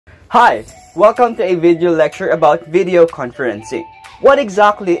Hi! Welcome to a video lecture about video conferencing. What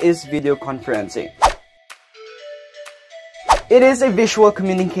exactly is video conferencing? It is a visual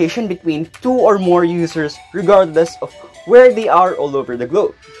communication between two or more users regardless of where they are all over the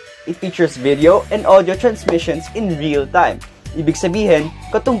globe. It features video and audio transmissions in real time. Ibig sabihin,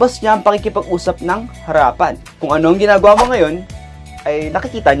 katumbas niya ang pakikipag-usap ng harapan. Kung anong ginagawa mo ngayon, ay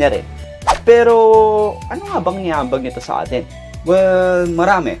nakikita niya rin. Pero, ano nga bang niambag nito sa atin? Well,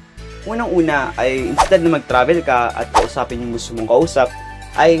 marami. Unang-una ay instead na mag-travel ka at kausapin yung gusto mong kausap,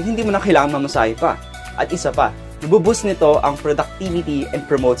 ay hindi mo na kailangan mamasahe pa. At isa pa, nabuboost nito ang productivity and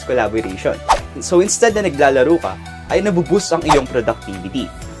promotes collaboration. So instead na naglalaro ka, ay nabuboost ang iyong productivity.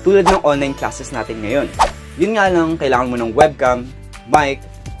 Tulad ng online classes natin ngayon. Yun nga lang, kailangan mo ng webcam, mic,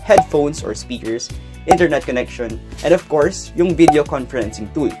 headphones or speakers, internet connection, and of course, yung video conferencing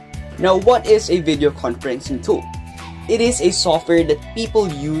tool. Now, what is a video conferencing tool? It is a software that people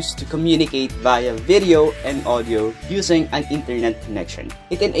use to communicate via video and audio using an internet connection.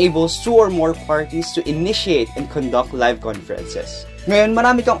 It enables two or more parties to initiate and conduct live conferences. Ngayon,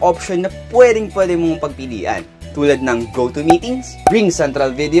 marami kang option na pwede mong pagpilian. Tulad ng GoToMeetings, Ring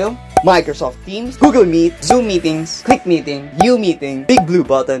Central Video, Microsoft Teams, Google Meet, Zoom Meetings, Click Meeting, U-Meeting, Big Blue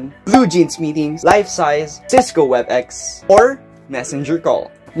Button, Blue Jeans Meetings, Life Size, Cisco WebEx, or Messenger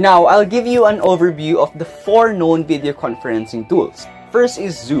Call. Now, I'll give you an overview of the 4 known video conferencing tools. First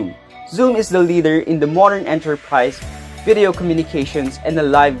is Zoom. Zoom is the leader in the modern enterprise video communications and the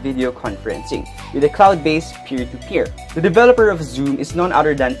live video conferencing with a cloud-based peer-to-peer. The developer of Zoom is none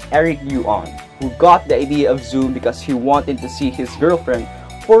other than Eric Yuan, who got the idea of Zoom because he wanted to see his girlfriend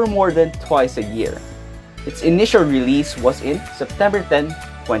for more than twice a year. Its initial release was in September 10,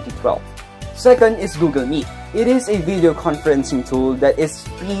 2012. Second is Google Meet. It is a video conferencing tool that is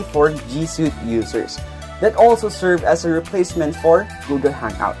free for G Suite users that also serve as a replacement for Google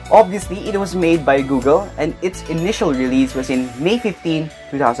Hangout. Obviously, it was made by Google and its initial release was in May 15,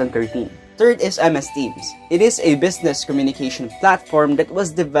 2013. Third is MS Teams. It is a business communication platform that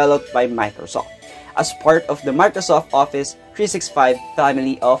was developed by Microsoft as part of the Microsoft Office 365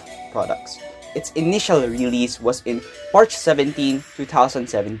 family of products. Its initial release was in March 17,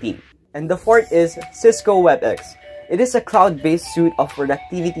 2017. And the fourth is Cisco WebEx. It is a cloud-based suite of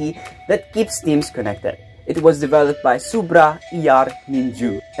productivity that keeps teams connected. It was developed by Subra ER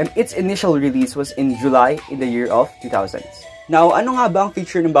Ninju, and its initial release was in July in the year of 2000s. Now, ano nga ba ang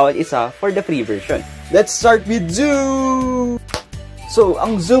feature ng bawat isa for the free version? Let's start with Zoom! So,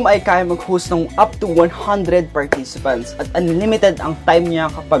 ang Zoom ay kaya mag-host ng up to 100 participants at unlimited ang time niya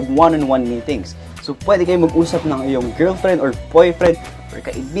kapag one-on-one meetings. So, pwede kayo mag-usap ng iyong girlfriend or boyfriend or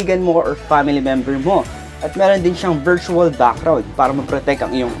kaibigan mo or family member mo. At meron din siyang virtual background para ma-protect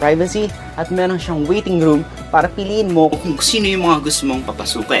ang iyong privacy at meron siyang waiting room para piliin mo kung sino yung mga gusto mong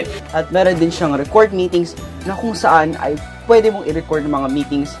papasukin. At meron din siyang record meetings na kung saan ay pwede mong i-record ng mga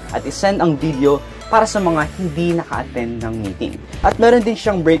meetings at i-send ang video para sa mga hindi naka-attend ng meeting. At meron din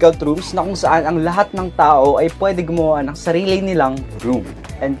siyang breakout rooms na kung saan ang lahat ng tao ay pwede gumawa ng sarili nilang room.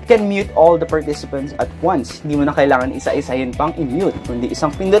 And can mute all the participants at once. Hindi mo na kailangan isa-isahin pang i-mute. Kundi isang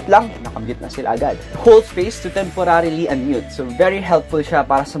pindot lang, nakamute na sila agad. Hold space to temporarily unmute. So very helpful siya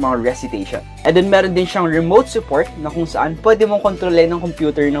para sa mga recitation. And then meron din siyang remote support na kung saan pwede mong kontrolin ng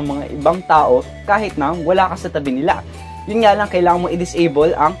computer ng mga ibang tao kahit na wala ka sa tabi nila. Yun nga lang, kailangan mo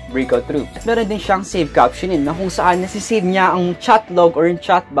i-disable ang breakout room. At meron din siyang save captioning na kung saan nasisave niya ang chat log or yung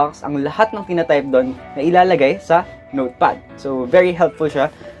chat box, ang lahat ng tinatype doon na ilalagay sa notepad. So, very helpful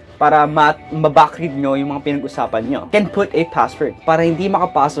siya para mabackread nyo yung mga pinag-usapan nyo. Can put a password para hindi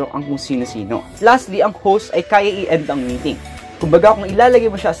makapasok ang kung sino-sino. Lastly, ang host ay kaya i-end ang meeting. Kumbaga, kung ilalagay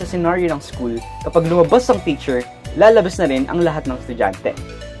mo siya sa scenario ng school, kapag lumabas ang teacher, lalabas na rin ang lahat ng estudyante.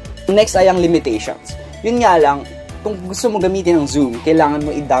 Next ay ang limitations. Yun nga lang, kung gusto mo gamitin ng Zoom, kailangan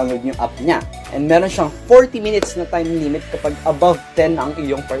mo i-download yung app niya. And meron siyang 40 minutes na time limit kapag above 10 ang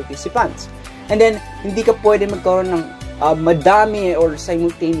iyong participants. And then, hindi ka pwede magkaroon ng madami or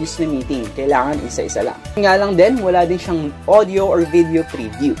simultaneous na meeting. Kailangan isa-isa lang. Nga lang din, wala din siyang audio or video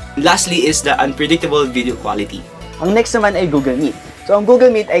preview. Lastly is the unpredictable video quality. Ang next naman ay Google Meet. So, ang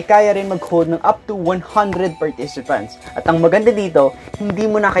Google Meet ay kaya rin mag-hold ng up to 100 participants. At ang maganda dito, hindi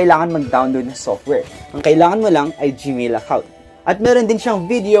mo na kailangan mag-download ng software. Ang kailangan mo lang ay Gmail account. At meron din siyang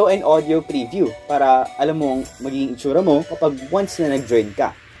video and audio preview para alam mo ang magiging itsura mo kapag once na nag-join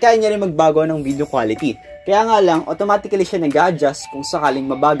ka. Kaya niya rin magbago ng video quality. Kaya nga lang, automatically siya nag-adjust kung sakaling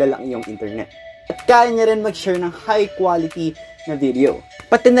mabagal ang iyong internet. At kaya niya rin mag-share ng high quality na video.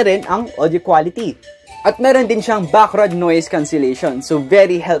 Pati na rin ang audio quality. At meron din siyang background noise cancellation. So,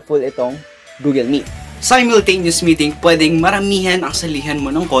 very helpful itong Google Meet. Simultaneous meeting, pwedeng maramihan ang salihan mo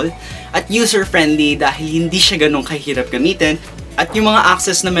ng call at user-friendly dahil hindi siya ganun kahirap gamitin at yung mga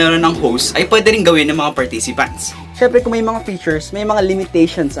access na meron ng host ay pwede rin gawin ng mga participants. Syempre kung may mga features, may mga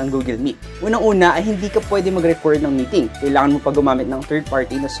limitations ang Google Meet. Unang-una ay hindi ka pwede mag-record ng meeting. Kailangan mo pa gumamit ng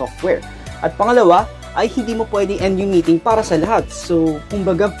third-party na software. At pangalawa ay hindi mo pwede end yung meeting para sa lahat. So,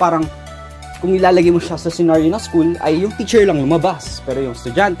 kumbaga parang kung ilalagay mo siya sa scenario ng school, ay yung teacher lang lumabas, pero yung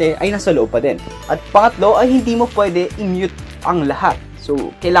estudyante ay nasa loob pa din. At pangatlo ay hindi mo pwede i-mute ang lahat.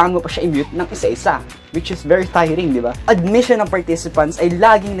 So, kailangan mo pa siya i-mute ng isa-isa, which is very tiring, di ba? Admission ng participants ay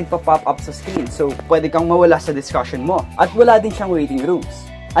laging nagpa-pop up sa screen, so pwede kang mawala sa discussion mo. At wala din siyang waiting rooms.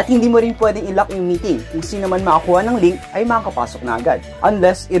 At hindi mo rin pwedeng i-lock yung meeting. Kung sino man makakuha ng link, ay makakapasok na agad,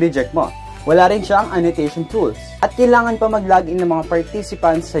 unless i-reject mo. Wala rin siyang annotation tools. At kailangan pa mag-login ng mga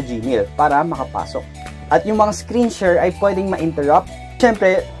participants sa Gmail para makapasok. At yung mga screen share ay pwedeng ma-interrupt.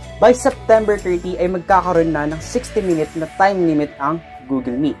 Siyempre, by September 30 ay magkakaroon na ng 60-minute na time limit ang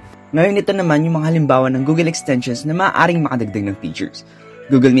Google Meet. Ngayon ito naman yung mga halimbawa ng Google extensions na maaaring makadagdag ng features.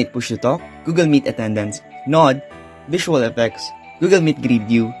 Google Meet Push to Talk, Google Meet Attendance, Nod, Visual Effects, Google Meet Grid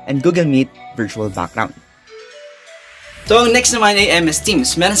View, and Google Meet Virtual Background. So, ang next naman ay MS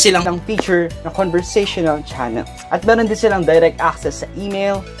Teams. Meron silang feature na conversational channels. At meron din silang direct access sa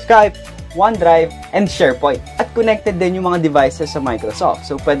email, Skype, OneDrive, and SharePoint. At connected din yung mga devices sa Microsoft.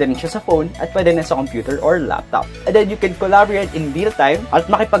 So, pwede rin siya sa phone at pwede rin sa computer or laptop. And then, you can collaborate in real time at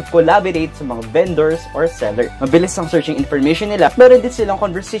makipag-collaborate sa mga vendors or seller. Mabilis ang searching information nila. Meron din silang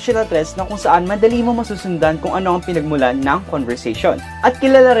conversational threads na kung saan madali mo masusundan kung ano ang pinagmulan ng conversation. At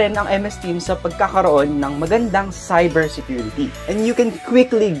kilala rin ang MS Teams sa pagkakaroon ng magandang cybersecurity. And you can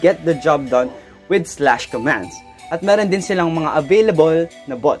quickly get the job done with / commands. At meron din silang mga available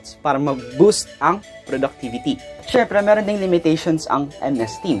na bots para mag-boost ang productivity. Siyempre, meron ding limitations ang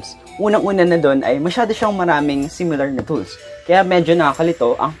MS Teams. Unang-una na doon ay masyado siyang maraming similar na tools. Kaya medyo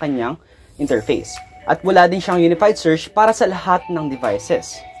nakakalito ang kanyang interface. At wala din siyang unified search para sa lahat ng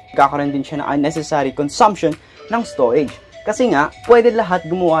devices. Kakaroon din siya ng unnecessary consumption ng storage. Kasi nga, pwede lahat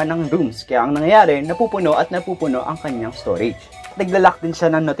gumawa ng rooms. Kaya ang nangyayari, napupuno at napupuno ang kanyang storage. Naglalak din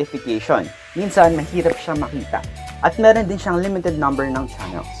siya ng notification. Minsan, mahirap siya makita. At meron din siyang limited number ng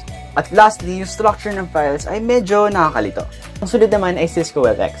channels. At lastly, yung structure ng files ay medyo nakakalito. Ang sunod naman ay Cisco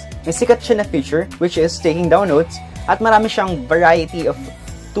WebEx. May sikat siya na feature, which is taking down notes, at marami siyang variety of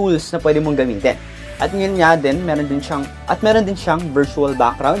tools na pwede mong gamitin. At yun nga din, meron din siyang virtual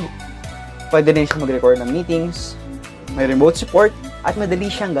background. Pwede din siyang mag-record ng meetings, may remote support, at madali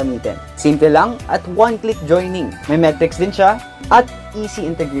siyang gamitin. Simple lang at one-click joining. May metrics din siya at easy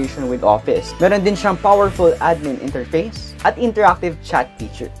integration with Office. Meron din siyang powerful admin interface at interactive chat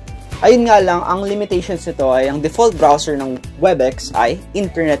feature. Ayun nga lang, ang limitations nito ay ang default browser ng WebEx ay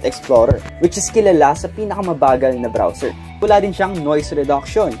Internet Explorer, which is kilala sa pinakamabagal na browser. Wala din siyang noise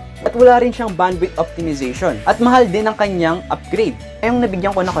reduction at wala rin siyang bandwidth optimization at mahal din ang kanyang upgrade. Ngayong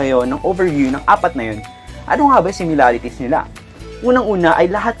nabigyan ko na kayo ng overview ng apat na yun, ano nga ba yung similarities nila? Unang-una ay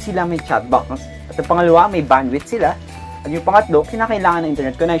lahat sila may chatbox. At yung pangalawa, may bandwidth sila. At yung pangatlo, kinakailangan ng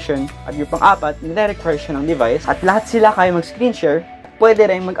internet connection. At yung pang-apat, nire-require siya ng device. At lahat sila kaya mag-screen share. Pwede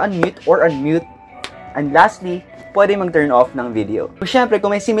rin mag-unmute or unmute. And lastly, pwede mag-turn off ng video. So, syempre, kung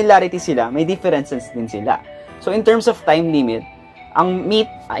may similarity sila, may differences din sila. So, in terms of time limit, ang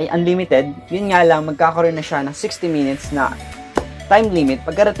Meet ay unlimited. Yun nga lang, magkakaroon na siya ng 60 minutes na time limit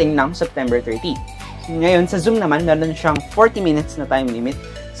pagkarating ng September 30. Ngayon, sa Zoom naman, meron siyang 40 minutes na time limit.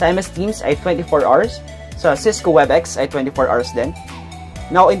 Sa MS Teams ay 24 hours. Sa Cisco WebEx ay 24 hours din.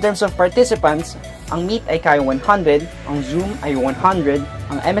 Now, in terms of participants, ang Meet ay kaya 100, ang Zoom ay 100,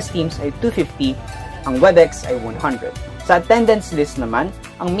 ang MS Teams ay 250, ang WebEx ay 100. Sa attendance list naman,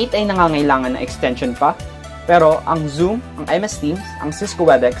 ang Meet ay nangangailangan ng extension pa, pero ang Zoom, ang MS Teams, ang Cisco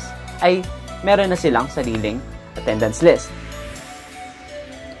WebEx ay meron na silang sariling attendance list.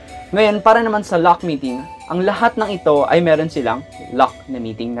 Ngayon, para naman sa lock meeting, ang lahat ng ito ay meron silang lock na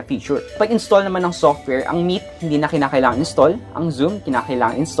meeting na feature. Pag-install naman ng software, ang Meet hindi na kinakailangan install, ang Zoom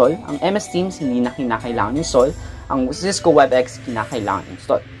kinakailangan install, ang MS Teams hindi na kinakailangan install, ang Cisco WebEx kinakailangan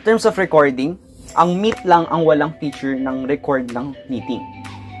install. In terms of recording, ang Meet lang ang walang feature ng record ng meeting.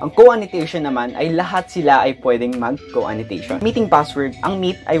 Ang co-annotation naman ay lahat sila ay pwedeng mag-co-annotation. Meeting password, ang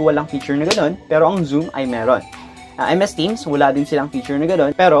Meet ay walang feature na ganoon, pero ang Zoom ay meron. MS Teams, wala din silang feature na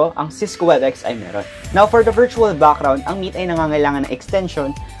ganoon, pero ang Cisco WebEx ay meron. Now, for the virtual background, ang Meet ay nangangailangan ng extension,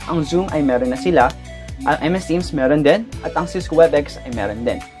 ang Zoom ay meron na sila, ang MS Teams meron din, at ang Cisco WebEx ay meron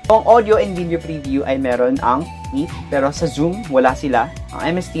din. Ang audio and video preview ay meron ang Meet, pero sa Zoom, wala sila.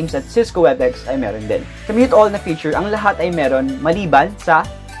 Ang MS Teams at Cisco WebEx ay meron din. Sa Mute All na feature, ang lahat ay meron maliban sa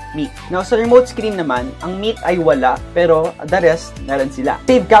Meet. Now, sa remote screen naman, ang Meet ay wala, pero the rest, meron sila.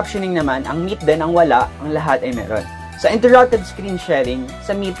 Save captioning naman, ang Meet din ang wala, ang lahat ay meron. Sa interactive screen sharing,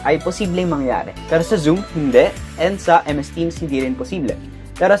 sa Meet ay posibleng mangyari. Pero sa Zoom, hindi. And sa MS Teams, hindi rin posible.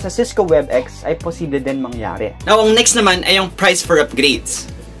 Pero sa Cisco WebEx ay posible din mangyari. Now, ang next naman ay yung price for upgrades.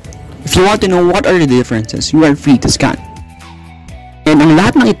 If you want to know what are the differences, you are free to scan. And ang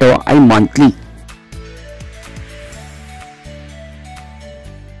lahat ng ito ay monthly.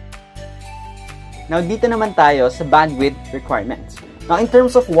 Now, dito naman tayo sa bandwidth requirements. Now, in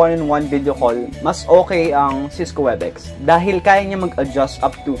terms of one-on-one video call, mas okay ang Cisco WebEx dahil kaya niya mag-adjust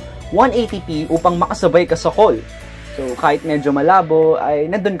up to 180p upang makasabay ka sa call. So, kahit medyo malabo,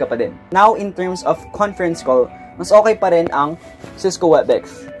 ay nandun ka pa din. Now, in terms of conference call, mas okay pa rin ang Cisco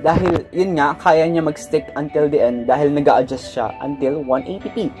WebEx. Dahil, yun nga, kaya niya mag-stick until the end dahil nag-a-adjust siya until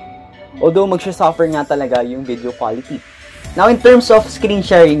 180p. Although, magsha-suffer nga talaga yung video quality. Now, in terms of screen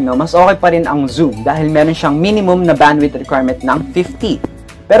sharing, no, mas okay pa rin ang Zoom dahil meron siyang minimum na bandwidth requirement ng 50.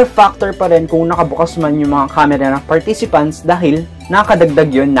 Pero factor pa rin kung nakabukas man yung mga camera ng participants dahil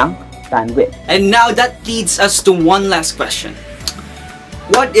nakadagdag yun ng bandwidth. And now that leads us to one last question.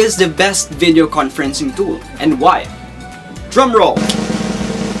 What is the best video conferencing tool and why? Drum roll!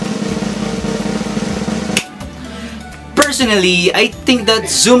 Personally, I think that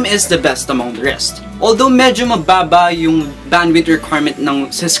Zoom is the best among the rest. Although medyo mababa yung bandwidth requirement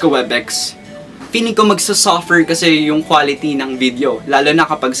ng Cisco WebEx, feeling ko magsasuffer kasi yung quality ng video, lalo na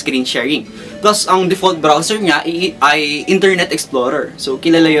kapag screen sharing. Plus, ang default browser niya ay Internet Explorer. So,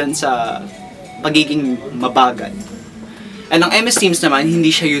 kilala yun sa pagiging mabagal. And ang MS Teams naman, hindi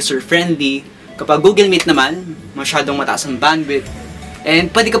siya user-friendly. Kapag Google Meet naman, masyadong mataas ang bandwidth.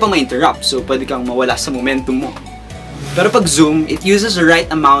 And pwede ka pa ma-interrupt, so pwede kang mawala sa momentum mo. Pero pag Zoom, it uses the right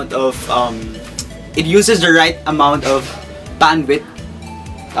amount of bandwidth.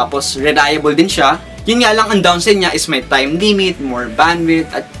 Tapos reliable din siya. Yun nga lang, ang downside niya is may time limit, more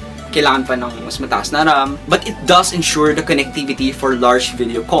bandwidth, at kailangan pa ng mas mataas na RAM. But it does ensure the connectivity for large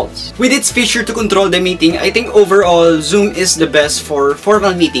video calls. With its feature to control the meeting, I think overall, Zoom is the best for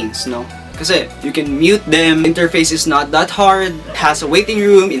formal meetings, no? Kasi you can mute them, interface is not that hard, it has a waiting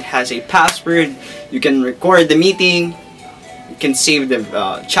room, it has a password, you can record the meeting, you can save the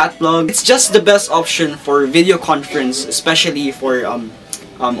chat log. It's just the best option for video conference, especially for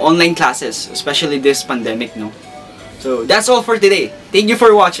online classes, especially this pandemic, no? So that's all for today. Thank you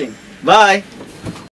for watching. Bye!